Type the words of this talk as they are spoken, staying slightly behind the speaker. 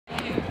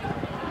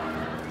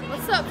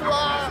What's up,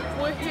 vlog?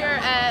 We're here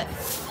at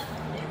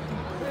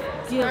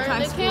Gibbs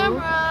turn the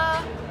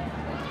camera.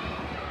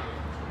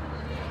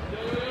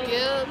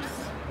 Gibbs.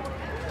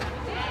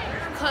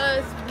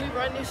 Cause we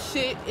run this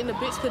shit and the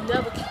bitch could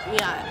never kick me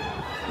out.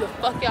 The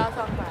fuck y'all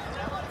talking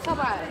about? Talk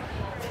about it.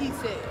 He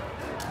said.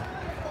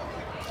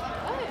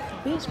 What?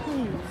 Bitch,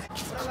 please.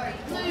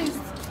 Please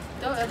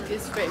don't ever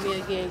disrespect me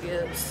again,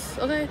 Gibbs.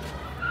 Okay?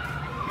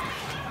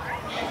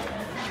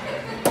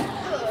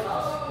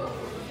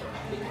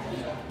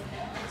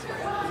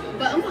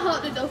 But I'm gonna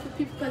hold the door for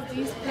people because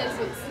these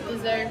peasants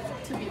deserve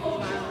to be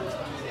around.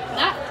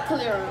 Not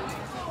Calero,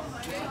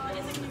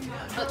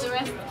 but the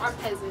rest are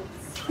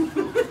peasants.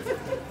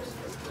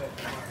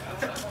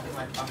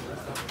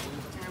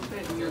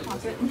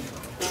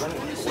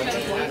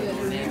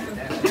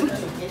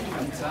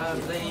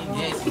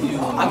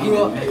 I grew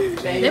up.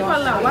 They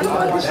probably like, why the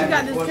fuck she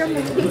got this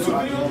camera on?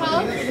 Huh?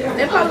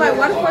 They probably like,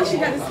 why the fuck she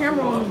got this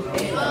camera on?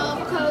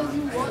 Because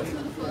you want to the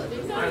fuck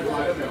this.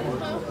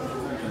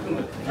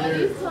 Oh,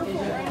 these come from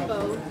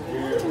Rainbow.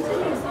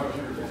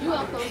 You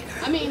welcome.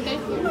 I mean,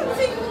 thank you. You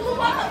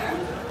welcome.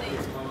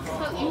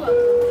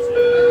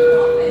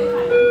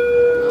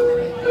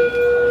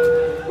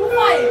 Who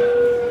fighting?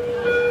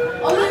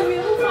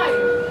 Olivia, who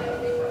fighting?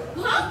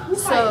 Huh? Who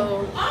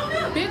So,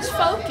 bitch,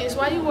 focus.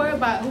 Why you worry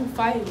about who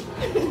fighting?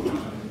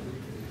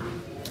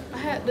 I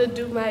had to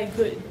do my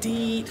good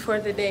deed for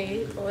the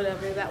day, or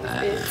whatever. That was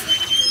it.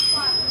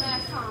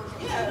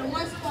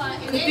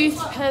 Cause these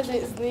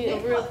peasants need a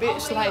real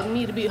bitch like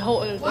me to be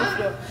holding the door for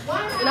them.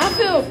 And I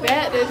feel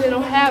bad that they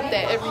don't have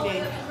that every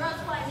day.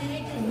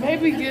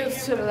 Maybe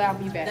Gibbs should allow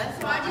me back.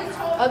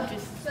 I'm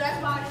just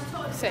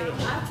saying.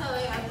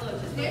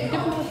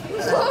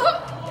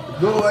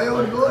 Go, why you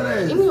want to go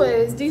there?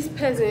 Anyways, these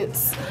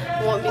peasants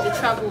want me to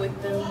travel with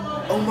them.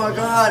 Oh my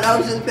god, I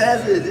was just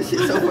passing. This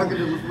shit so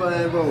fucking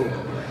fun, bro.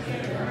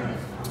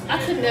 I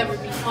could never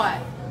be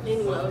caught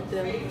anywhere with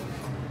them.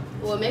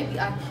 Well, maybe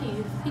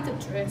Akeith. He could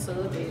dress a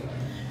little bit.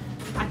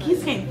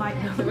 Akeith can't fight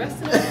though. The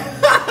rest of them,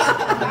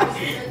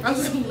 I'm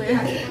just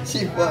playing.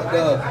 She fucked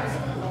up.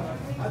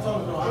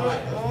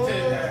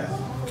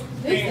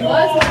 This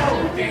was my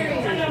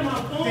period.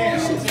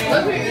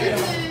 What period is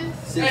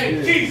this?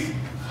 Hey, Keith!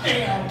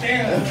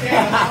 Damn.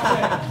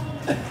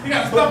 You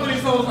got stuff in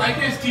these hoes like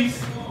this, Keith.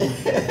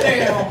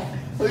 Damn.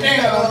 Who you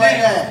stepping on like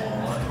that?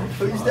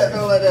 Who you stepping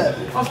on like that?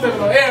 I'm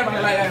stepping on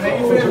everybody like that, man.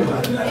 You feel me?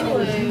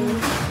 Anyway,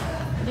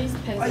 these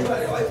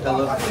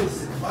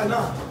peasants. Why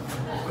not?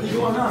 What are you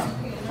doing now?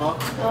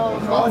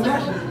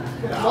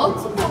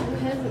 Multiple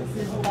peasants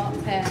just walked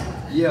past.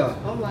 Yeah.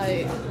 I'm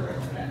like,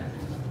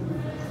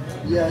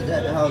 Yeah, it's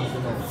at the house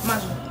tonight.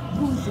 Masha,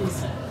 who's this?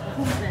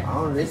 Who's that? I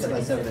don't know, they said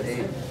like 7 to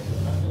 8.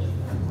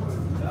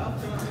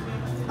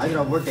 I get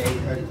off work at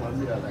 8:30, so I'll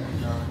be there like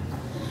 9.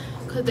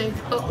 cause they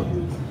fuck with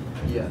me.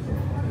 Yeah.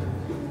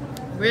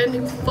 Real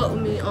niggas fuck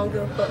with me, I don't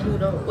give a fuck who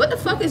don't. What the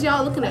fuck is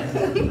y'all looking at?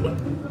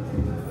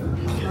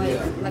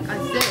 like I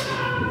said,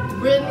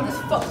 real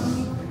niggas fuck with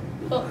me.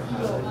 Fuck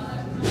you.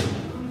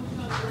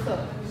 What's up?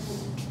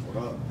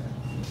 What up?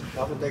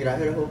 Y'all finna take it out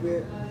here the whole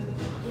bit?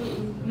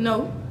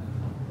 No.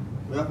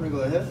 Y'all finna go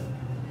ahead?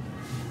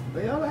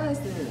 Where y'all ass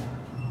then?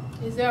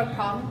 Is there a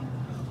problem?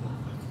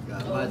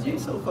 God, my G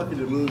so fucking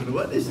delusional.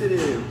 What this shit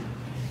is?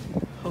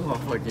 Oh my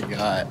fucking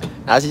god.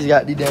 Now she's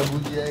got these damn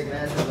bougie egg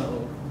ass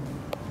on.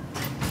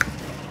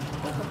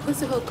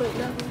 Pussy hole quick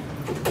now.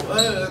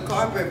 What the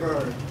carpet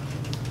burn?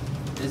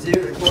 Is it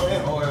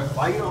recording or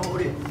why you don't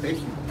hold it? Face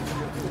you.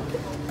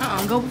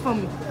 Go before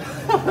me.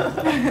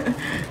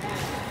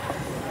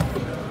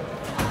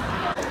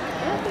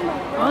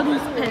 All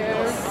these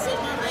peasants.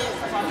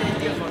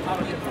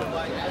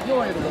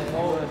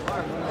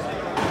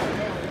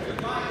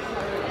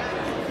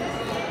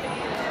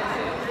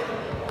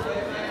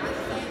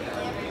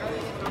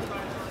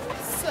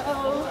 So,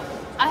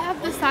 I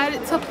have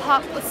decided to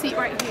pop a seat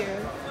right here.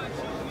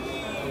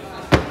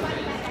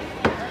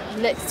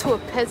 Next to a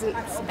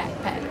peasant's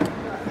backpack.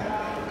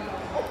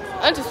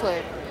 I'm just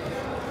playing.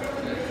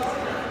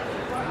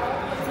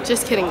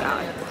 Just kidding,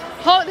 guys.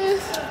 Hold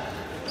this.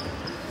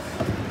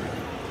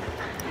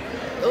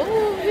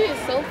 Oh, he is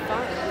so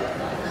fine.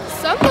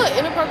 Some little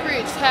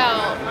inappropriate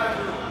child.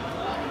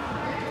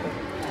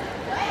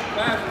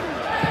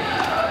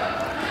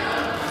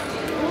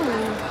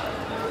 Ooh.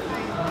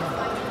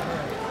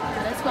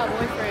 That's my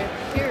boyfriend,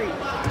 period.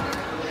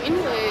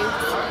 Anyways.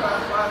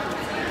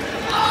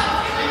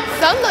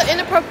 Some little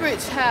inappropriate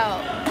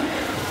child.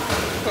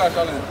 What class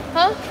y'all in?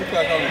 Huh? What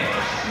class y'all in?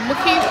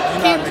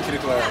 You're not in the kitty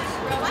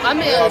class. I'm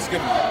in I'll skip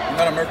you. You're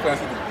not a Merc class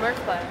either. Merc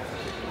class.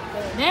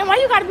 Damn, why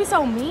you gotta be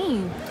so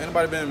mean? Ain't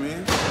nobody been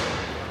mean.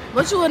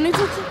 What, you a new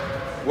teacher?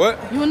 What?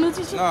 You a new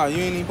teacher? Nah, you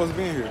ain't even supposed to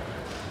be in here.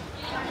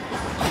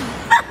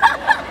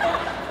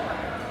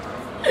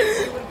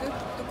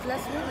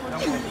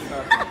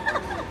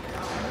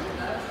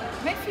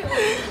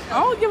 I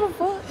don't give a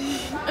fuck.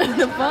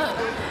 The fuck?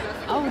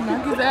 I would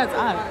knock his ass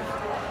out.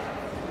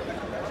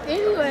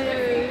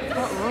 Anyway.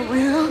 What wrong with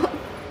him?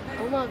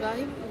 Oh my god.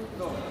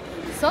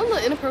 Some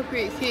little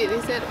inappropriate kid, they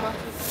said my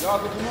Y'all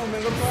go, come on,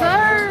 man. Go try.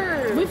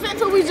 sir. We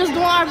finna we just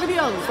doing our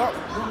videos. Stop.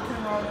 Bring the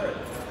camera all that.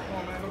 Come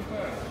on, man. Go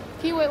try.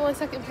 Can you wait 1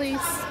 second, please?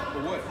 For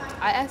what?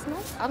 I asked no.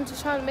 I'm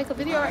just trying to make a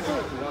video right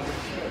now.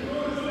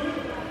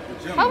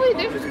 The gym. How we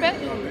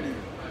disrespect you?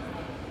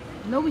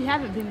 No, we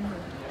haven't been in here.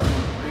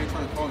 They ain't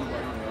trying to call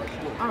nobody on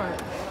there. All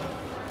right.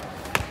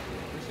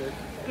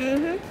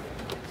 Mm-hmm.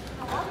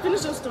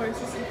 Finish your story,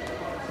 sissy.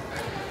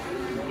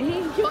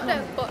 What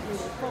that fuck?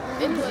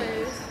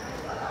 Anyways,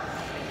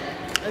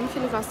 let me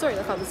finish my story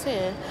like I was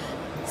saying.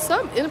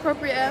 Some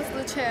inappropriate ass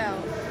little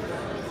child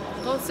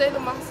gonna say to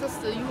my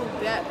sister, "You a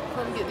bat,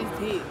 come get this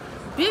dick."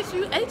 Bitch,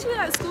 you ain't you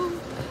at school?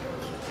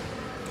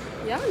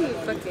 Y'all need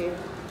fucking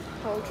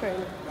home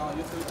training.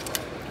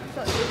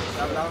 Fuck you.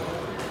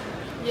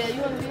 Yeah,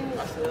 you wanna be in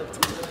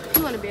this?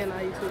 You wanna be in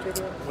our YouTube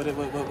video?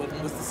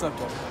 What's the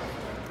subject?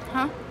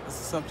 Huh? What's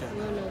the subject?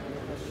 You wanna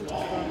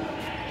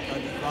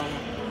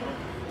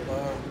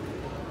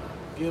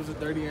Gibbs a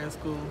dirty ass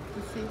school.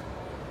 see?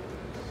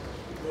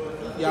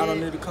 Y'all don't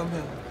need to come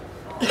here.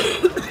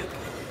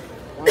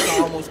 Once I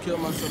almost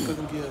killed myself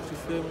cooking Gibbs, you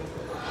feel me?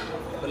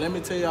 But let me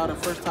tell y'all the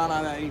first time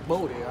I ate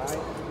booty, alright?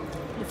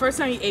 The first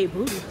time you ate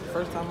booty.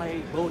 First time I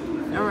ate booty.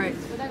 All right.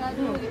 What I gotta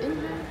do to get in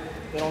here?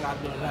 They don't got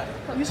to do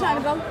nothing. You trying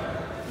to go?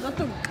 Go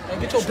through. Hey,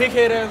 get your big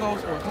head ass on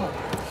school. Come on.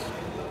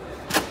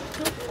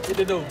 Get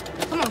the dude.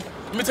 Come on.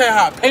 Let me tell you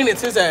how I painted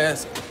his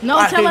ass. No,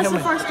 I tell hate us him. the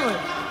first story.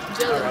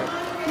 Jelly.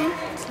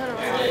 Turn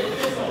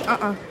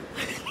around.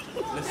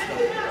 Let's go.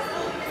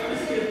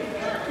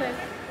 Okay.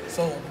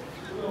 So,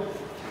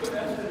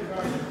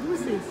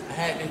 Who's this? I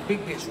had this big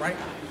bitch, right?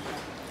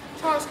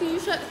 Charles, can you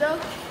shut the door?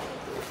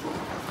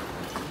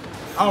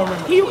 I don't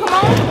remember. Can you come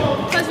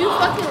on? Cause you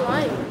fucking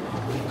lying.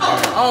 I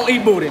don't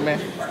eat booty, man.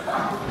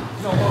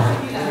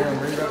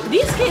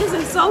 These kids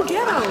are so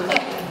ghetto.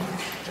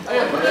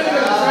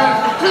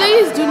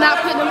 Please do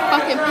not put them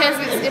fucking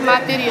peasants in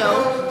my video.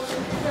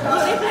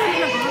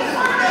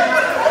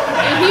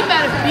 And he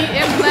better beat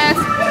and blast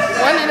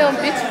one of them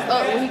bitches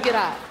up when he get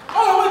out.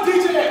 Oh, what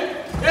DJ?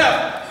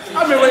 Yeah.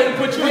 I've been waiting to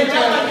put you in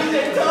jail.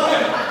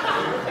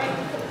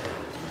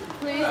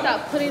 Please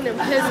stop putting them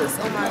peasants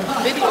on my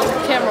video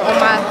camera on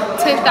my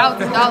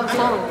 $10,000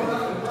 phone.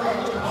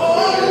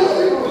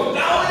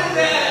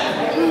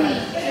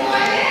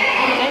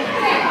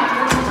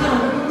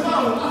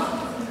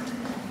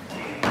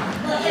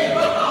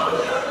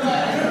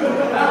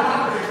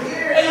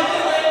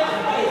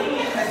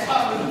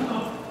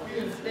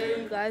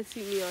 Today you guys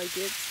see me on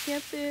Gibbs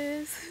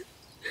campus.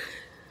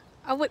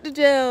 I went to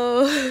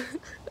jail.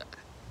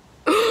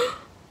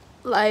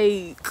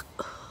 Like,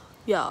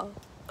 y'all,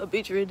 a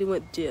bitch really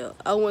went to jail.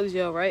 I went to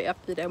jail right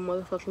after that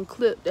motherfucking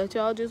clip that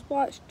y'all just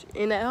watched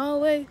in that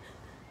hallway.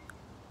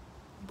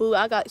 Boo,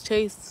 I got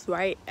chased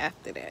right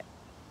after that.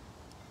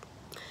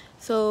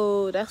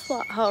 So that's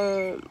why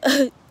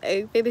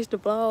I finished the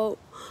vlog.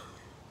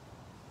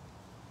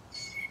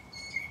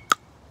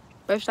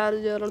 Fresh out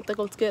of jail, I don't think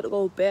I'm scared to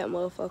go back,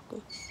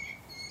 motherfucker.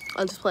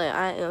 I'm just playing.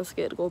 I am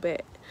scared to go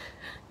back.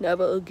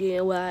 Never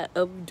again will I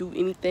ever do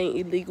anything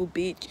illegal,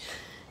 bitch.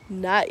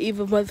 Not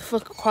even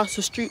motherfucker cross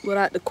the street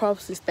without the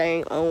crosses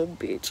thing on,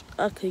 bitch.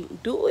 I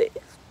couldn't do it.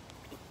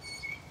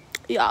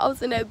 Y'all, I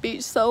was in that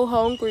bitch so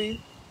hungry.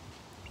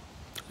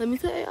 Let me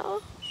tell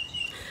y'all.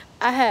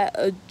 I had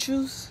a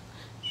juice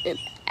and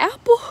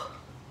apple.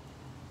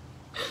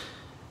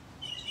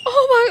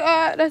 Oh my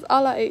God, that's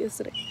all I ate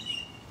yesterday.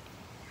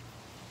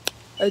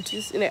 A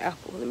juice and an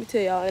apple. Let me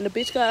tell y'all. And the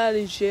bitch got out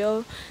of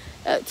jail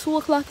at 2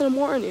 o'clock in the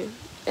morning.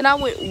 And I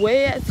went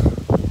way at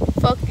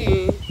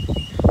fucking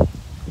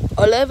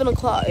 11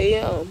 o'clock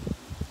a.m.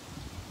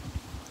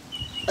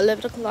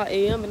 11 o'clock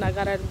a.m. and I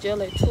got out of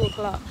jail at 2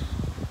 o'clock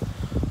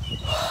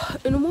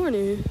in the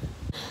morning.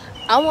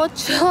 I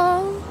want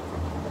y'all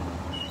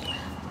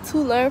to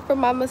learn from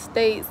my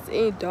mistakes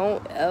and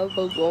don't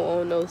ever go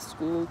on no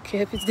school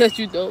campus that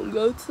you don't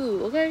go to,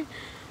 okay?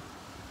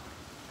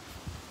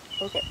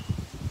 Okay.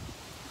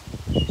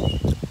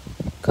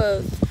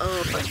 Cause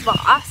first of all,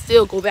 I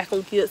still go back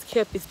on Gibbs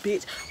campus,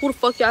 bitch. Who the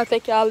fuck y'all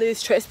think y'all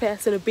is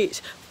trespassing a bitch?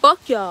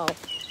 Fuck y'all,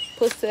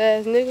 pussy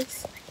ass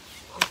niggas.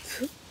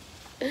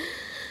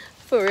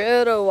 For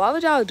real though, why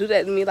would y'all do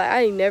that to me? Like,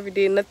 I ain't never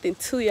did nothing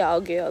to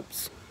y'all,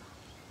 Gibbs.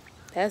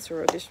 That's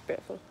real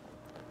disrespectful.